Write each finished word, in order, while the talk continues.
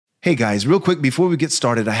Hey guys, real quick before we get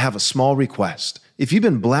started, I have a small request. If you've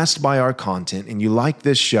been blessed by our content and you like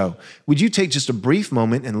this show, would you take just a brief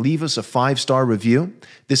moment and leave us a 5-star review?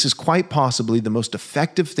 This is quite possibly the most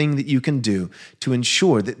effective thing that you can do to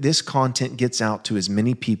ensure that this content gets out to as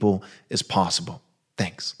many people as possible.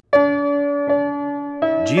 Thanks.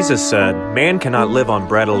 Jesus said, "Man cannot live on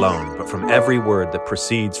bread alone, but from every word that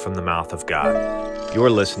proceeds from the mouth of God."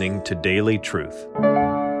 You're listening to Daily Truth.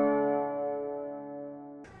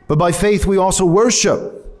 But by faith we also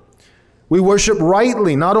worship. We worship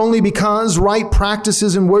rightly, not only because right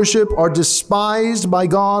practices in worship are despised by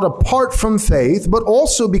God apart from faith, but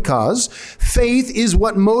also because faith is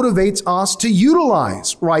what motivates us to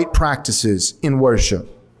utilize right practices in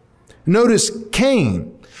worship. Notice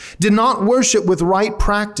Cain did not worship with right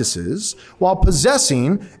practices while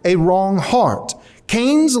possessing a wrong heart.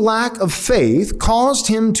 Cain's lack of faith caused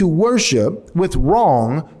him to worship with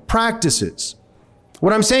wrong practices.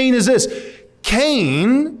 What I'm saying is this: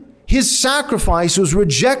 Cain, his sacrifice was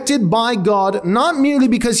rejected by God not merely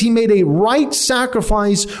because he made a right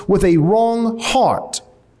sacrifice with a wrong heart,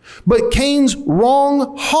 but Cain's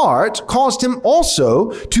wrong heart caused him also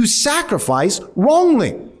to sacrifice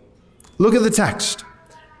wrongly. Look at the text.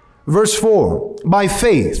 Verse 4, by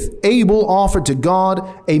faith, Abel offered to God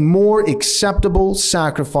a more acceptable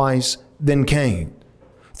sacrifice than Cain,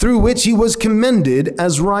 through which he was commended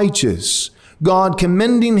as righteous, God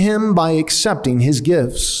commending him by accepting his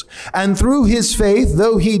gifts. And through his faith,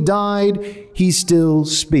 though he died, he still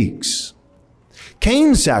speaks.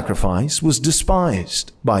 Cain's sacrifice was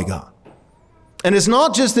despised by God. And it's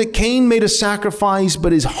not just that Cain made a sacrifice,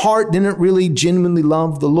 but his heart didn't really genuinely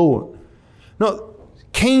love the Lord. No,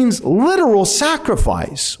 Cain's literal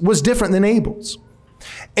sacrifice was different than Abel's.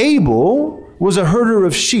 Abel was a herder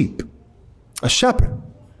of sheep, a shepherd.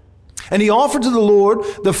 And he offered to the Lord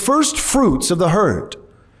the first fruits of the herd.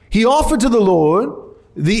 He offered to the Lord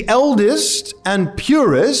the eldest and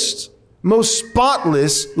purest, most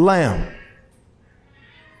spotless lamb.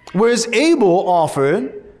 Whereas Abel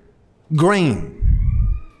offered grain,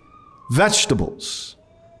 vegetables,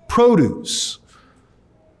 produce,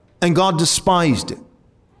 and God despised it.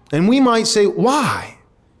 And we might say, why?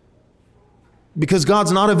 Because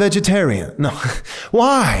God's not a vegetarian. No.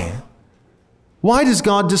 Why? Why does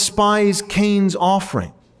God despise Cain's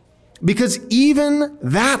offering? Because even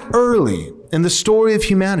that early in the story of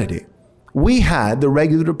humanity, we had the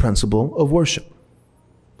regular principle of worship.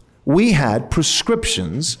 We had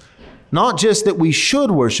prescriptions, not just that we should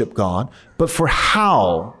worship God, but for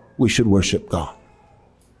how we should worship God.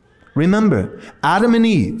 Remember, Adam and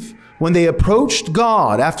Eve, when they approached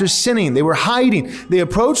God after sinning, they were hiding. They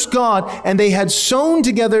approached God and they had sewn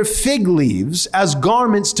together fig leaves as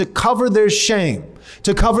garments to cover their shame,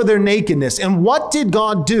 to cover their nakedness. And what did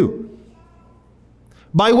God do?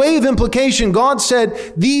 By way of implication, God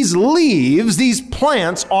said, these leaves, these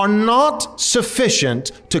plants are not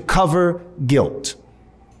sufficient to cover guilt.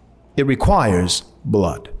 It requires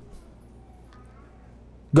blood.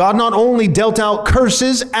 God not only dealt out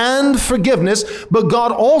curses and forgiveness, but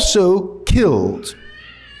God also killed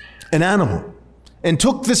an animal and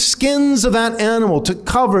took the skins of that animal to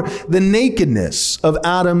cover the nakedness of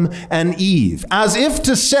Adam and Eve, as if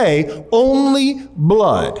to say, only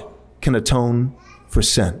blood can atone for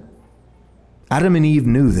sin. Adam and Eve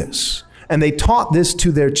knew this, and they taught this to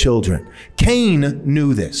their children. Cain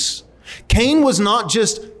knew this. Cain was not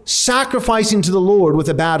just sacrificing to the Lord with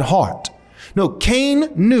a bad heart. No, Cain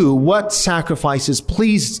knew what sacrifices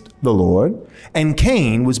pleased the Lord, and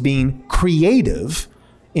Cain was being creative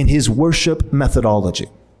in his worship methodology.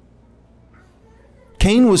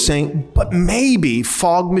 Cain was saying, but maybe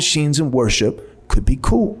fog machines in worship could be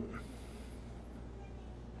cool.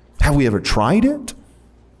 Have we ever tried it?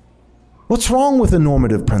 What's wrong with the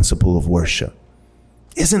normative principle of worship?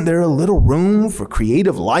 Isn't there a little room for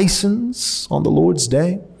creative license on the Lord's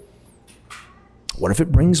day? What if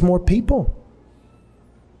it brings more people?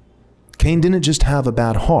 Cain didn't just have a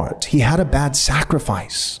bad heart. He had a bad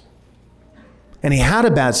sacrifice. And he had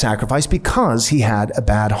a bad sacrifice because he had a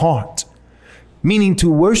bad heart. Meaning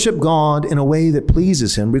to worship God in a way that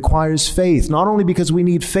pleases him requires faith, not only because we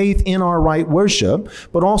need faith in our right worship,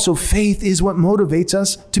 but also faith is what motivates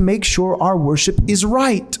us to make sure our worship is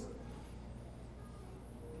right.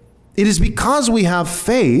 It is because we have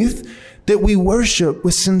faith that we worship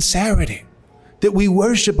with sincerity, that we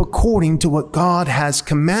worship according to what God has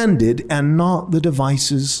commanded and not the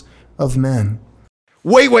devices of men.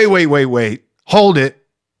 Wait. Hold it.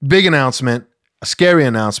 Big announcement, a scary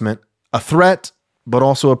announcement, a threat, but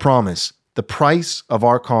also a promise. The price of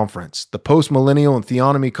our conference, the Post-Millennial and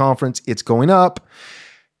Theonomy Conference, it's going up.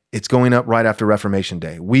 it's going up right after Reformation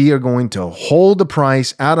Day. We are going to hold the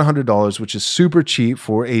price at $100, which is super cheap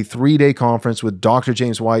for a 3-day conference with Dr.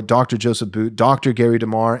 James White, Dr. Joseph Boot, Dr. Gary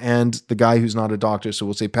DeMar, and the guy who's not a doctor, so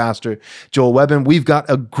we'll say Pastor Joel Webbin. We've got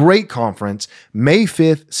a great conference, May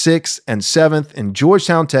 5th, 6th, and 7th in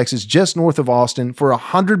Georgetown, Texas, just north of Austin for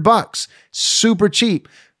 $100. Super cheap,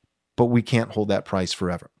 but we can't hold that price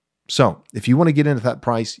forever. So if you want to get into that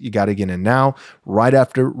price, you got to get in now, right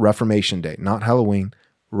after Reformation Day, not Halloween.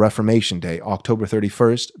 Reformation Day, October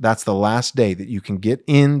 31st. That's the last day that you can get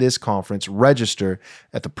in this conference, register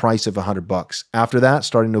at the price of $100. After that,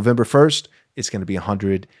 starting November 1st, it's going to be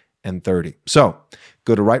 $130. So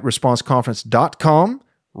go to rightresponseconference.com,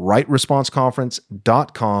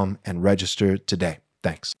 rightresponseconference.com, and register today.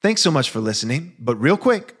 Thanks. Thanks so much for listening. But real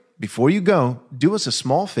quick, before you go, do us a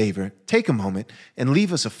small favor, take a moment, and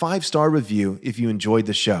leave us a 5-star review if you enjoyed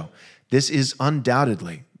the show. This is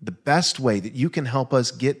undoubtedly the best way that you can help us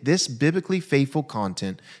get this biblically faithful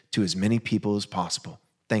content to as many people as possible.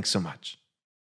 Thanks so much.